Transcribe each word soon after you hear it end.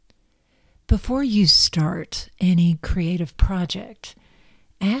Before you start any creative project,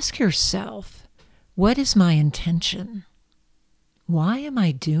 ask yourself, what is my intention? Why am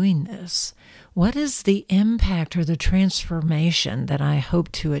I doing this? What is the impact or the transformation that I hope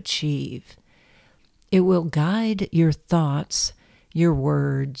to achieve? It will guide your thoughts, your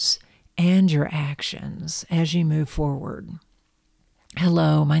words, and your actions as you move forward.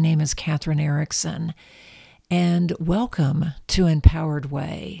 Hello, my name is Katherine Erickson, and welcome to Empowered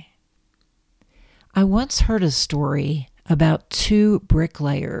Way. I once heard a story about two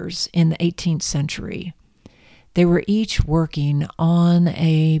bricklayers in the 18th century. They were each working on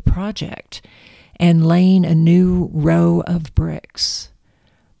a project and laying a new row of bricks.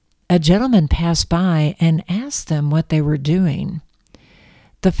 A gentleman passed by and asked them what they were doing.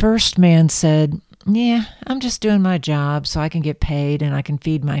 The first man said, "Yeah, I'm just doing my job so I can get paid and I can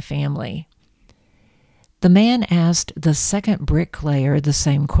feed my family." The man asked the second bricklayer the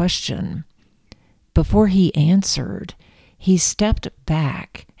same question. Before he answered, he stepped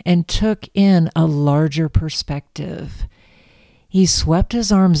back and took in a larger perspective. He swept his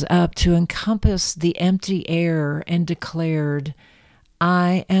arms up to encompass the empty air and declared,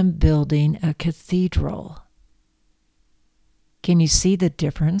 "I am building a cathedral." Can you see the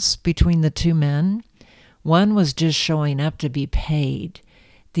difference between the two men? One was just showing up to be paid.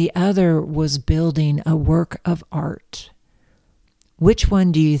 The other was building a work of art. Which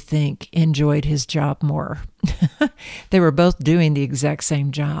one do you think enjoyed his job more? They were both doing the exact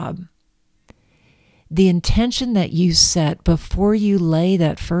same job. The intention that you set before you lay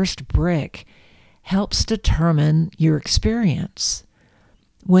that first brick helps determine your experience.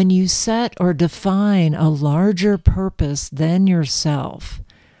 When you set or define a larger purpose than yourself,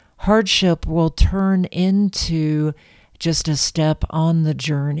 hardship will turn into just a step on the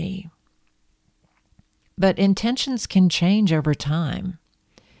journey. But intentions can change over time.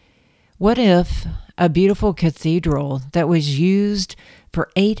 What if a beautiful cathedral that was used for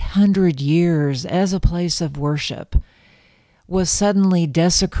 800 years as a place of worship was suddenly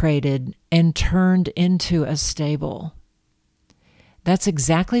desecrated and turned into a stable? That's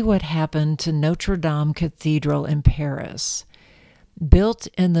exactly what happened to Notre Dame Cathedral in Paris. Built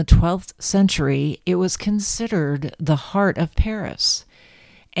in the 12th century, it was considered the heart of Paris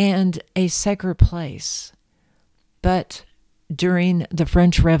and a sacred place. But during the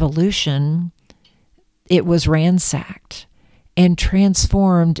French Revolution, it was ransacked and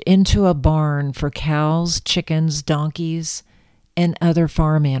transformed into a barn for cows, chickens, donkeys, and other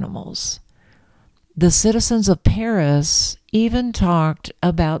farm animals. The citizens of Paris even talked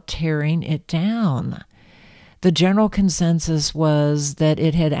about tearing it down. The general consensus was that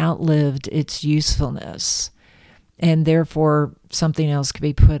it had outlived its usefulness, and therefore something else could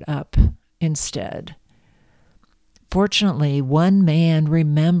be put up instead. Fortunately, one man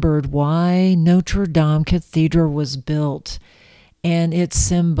remembered why Notre Dame Cathedral was built and its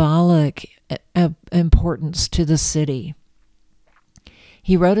symbolic importance to the city.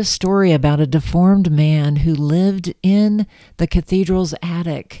 He wrote a story about a deformed man who lived in the cathedral's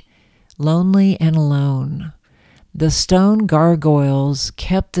attic, lonely and alone. The stone gargoyles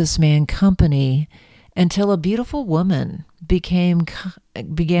kept this man company until a beautiful woman began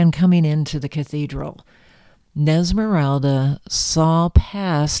coming into the cathedral. Nesmeralda saw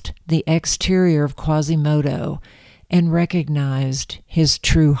past the exterior of Quasimodo and recognized his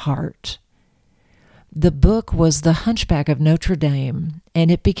true heart. The book was The Hunchback of Notre Dame,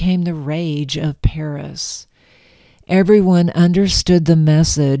 and it became the rage of Paris. Everyone understood the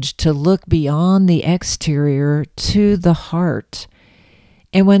message to look beyond the exterior to the heart.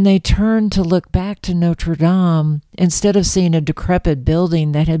 And when they turned to look back to Notre Dame, instead of seeing a decrepit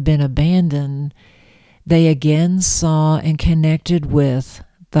building that had been abandoned, they again saw and connected with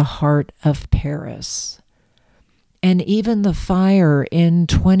the heart of Paris. And even the fire in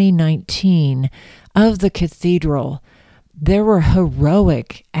 2019 of the cathedral, there were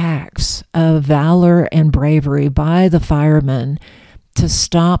heroic acts of valor and bravery by the firemen to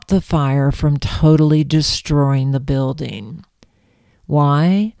stop the fire from totally destroying the building.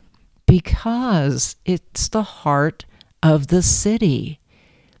 Why? Because it's the heart of the city.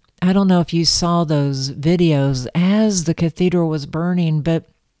 I don't know if you saw those videos as the cathedral was burning, but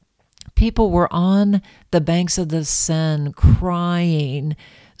people were on the banks of the Seine crying,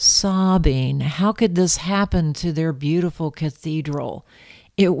 sobbing. How could this happen to their beautiful cathedral?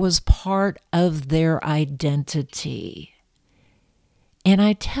 It was part of their identity. And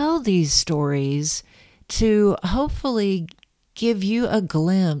I tell these stories to hopefully give you a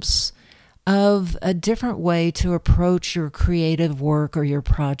glimpse of a different way to approach your creative work or your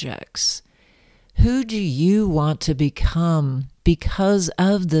projects. Who do you want to become because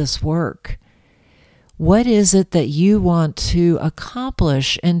of this work? What is it that you want to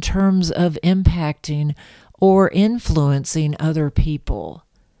accomplish in terms of impacting or influencing other people?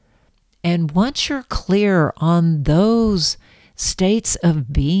 And once you're clear on those states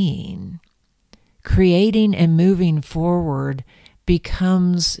of being, creating and moving forward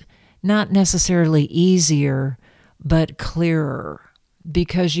becomes not necessarily easier, but clearer,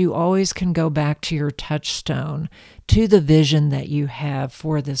 because you always can go back to your touchstone, to the vision that you have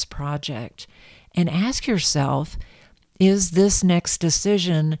for this project, and ask yourself, is this next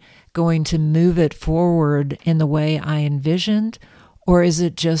decision going to move it forward in the way I envisioned, or is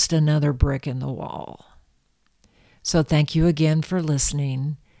it just another brick in the wall? So thank you again for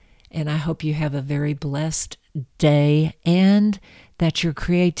listening, and I hope you have a very blessed day and that your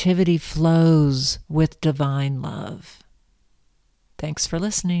creativity flows with divine love. Thanks for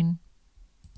listening.